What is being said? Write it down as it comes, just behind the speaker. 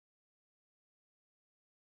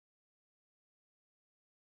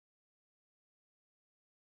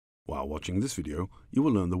While watching this video, you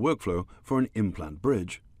will learn the workflow for an implant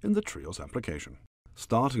bridge in the TRIOS application.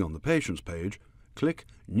 Starting on the Patients page, click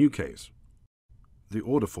New Case. The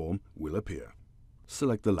order form will appear.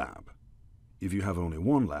 Select the lab. If you have only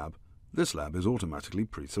one lab, this lab is automatically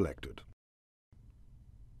pre-selected.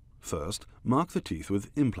 First, mark the teeth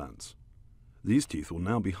with implants. These teeth will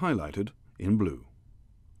now be highlighted in blue.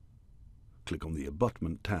 Click on the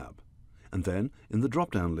Abutment tab, and then in the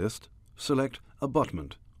drop-down list, select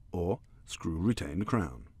Abutment or Screw Retained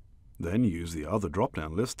Crown. Then use the other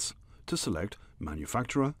drop-down lists to select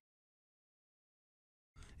Manufacturer,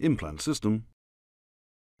 Implant System,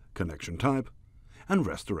 Connection Type, and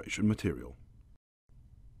Restoration Material.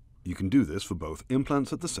 You can do this for both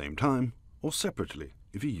implants at the same time or separately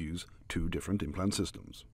if you use two different implant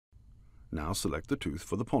systems. Now select the tooth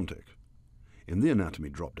for the Pontic. In the Anatomy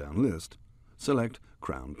drop-down list, select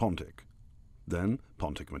Crown Pontic, then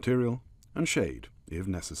Pontic Material and Shade if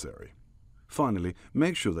necessary. Finally,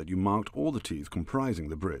 make sure that you marked all the teeth comprising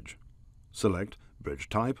the bridge. Select Bridge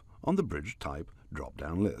Type on the Bridge Type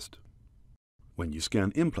drop-down list. When you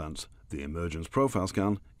scan implants, the Emergence Profile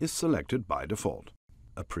scan is selected by default.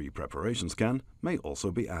 A pre-preparation scan may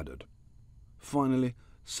also be added. Finally,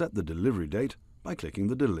 set the delivery date by clicking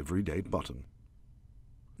the Delivery Date button.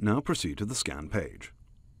 Now proceed to the scan page.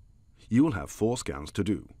 You will have 4 scans to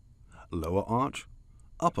do: lower arch,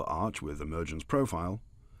 upper arch with Emergence Profile,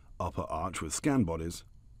 upper arch with scan bodies,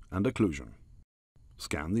 and occlusion.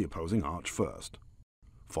 Scan the opposing arch first.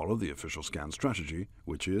 Follow the official scan strategy,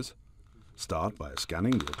 which is: start by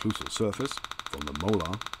scanning the occlusal surface from the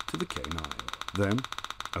molar to the canine. Then,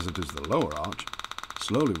 as it is the lower arch,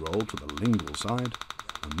 slowly roll to the lingual side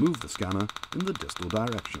and move the scanner in the distal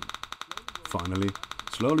direction. Finally,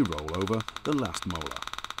 slowly roll over the last molar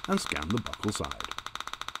and scan the buccal side.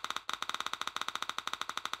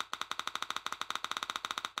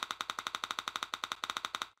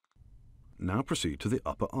 Now proceed to the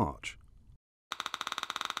upper arch.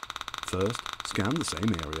 First, scan the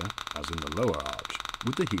same area as in the lower arch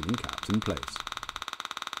with the healing caps in place.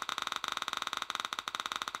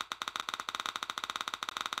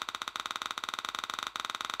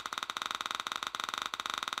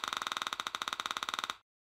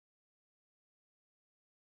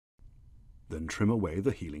 Then trim away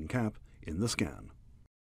the healing cap in the scan.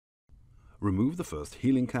 Remove the first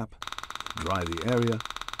healing cap, dry the area,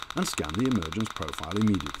 and scan the Emergence Profile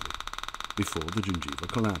immediately, before the gingiva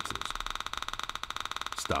collapses.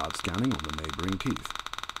 Start scanning on the neighboring teeth,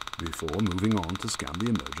 before moving on to scan the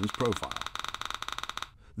Emergence Profile.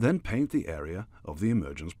 Then paint the area of the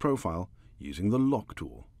Emergence Profile using the Lock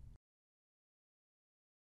tool.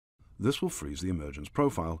 This will freeze the Emergence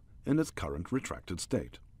Profile in its current retracted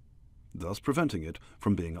state, thus preventing it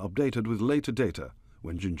from being updated with later data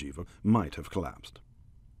when gingiva might have collapsed.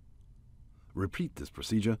 Repeat this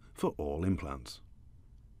procedure for all implants.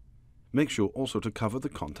 Make sure also to cover the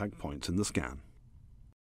contact points in the scan.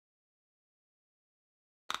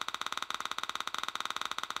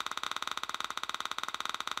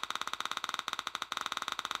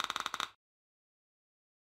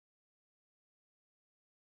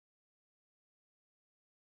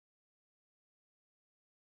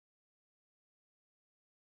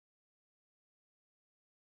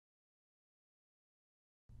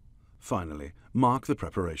 Finally, mark the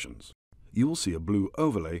preparations. You will see a blue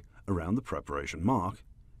overlay around the preparation mark,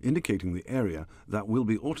 indicating the area that will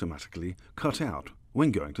be automatically cut out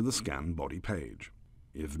when going to the scan body page.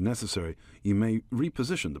 If necessary, you may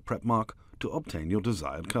reposition the prep mark to obtain your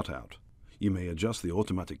desired cutout. You may adjust the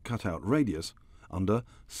automatic cutout radius under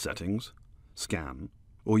Settings, Scan,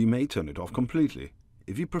 or you may turn it off completely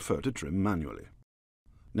if you prefer to trim manually.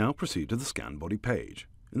 Now proceed to the scan body page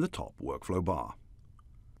in the top workflow bar.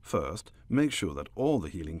 First, make sure that all the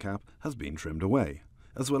healing cap has been trimmed away,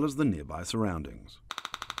 as well as the nearby surroundings.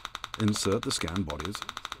 Insert the scan bodies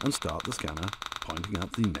and start the scanner pointing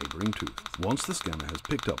at the neighboring tooth. Once the scanner has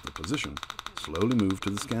picked up the position, slowly move to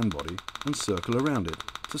the scan body and circle around it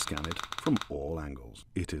to scan it from all angles.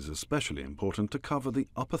 It is especially important to cover the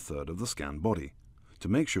upper third of the scan body to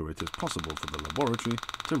make sure it is possible for the laboratory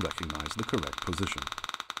to recognize the correct position.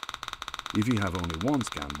 If you have only one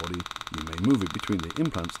scan body, you may move it between the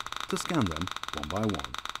implants to scan them one by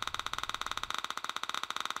one.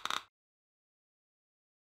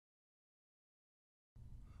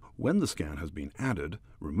 When the scan has been added,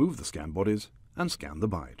 remove the scan bodies and scan the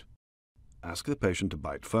bite. Ask the patient to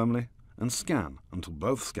bite firmly and scan until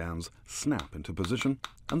both scans snap into position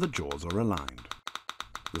and the jaws are aligned.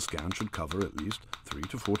 The scan should cover at least 3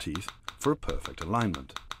 to 4 teeth for a perfect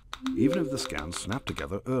alignment, even if the scans snap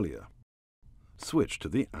together earlier. Switch to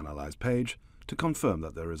the Analyze page to confirm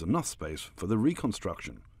that there is enough space for the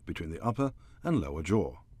reconstruction between the upper and lower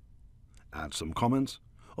jaw. Add some comments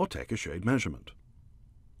or take a shade measurement.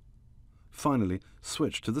 Finally,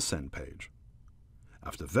 switch to the Send page.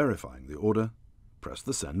 After verifying the order, press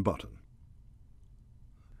the Send button.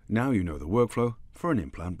 Now you know the workflow for an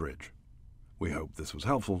implant bridge. We hope this was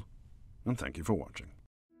helpful, and thank you for watching.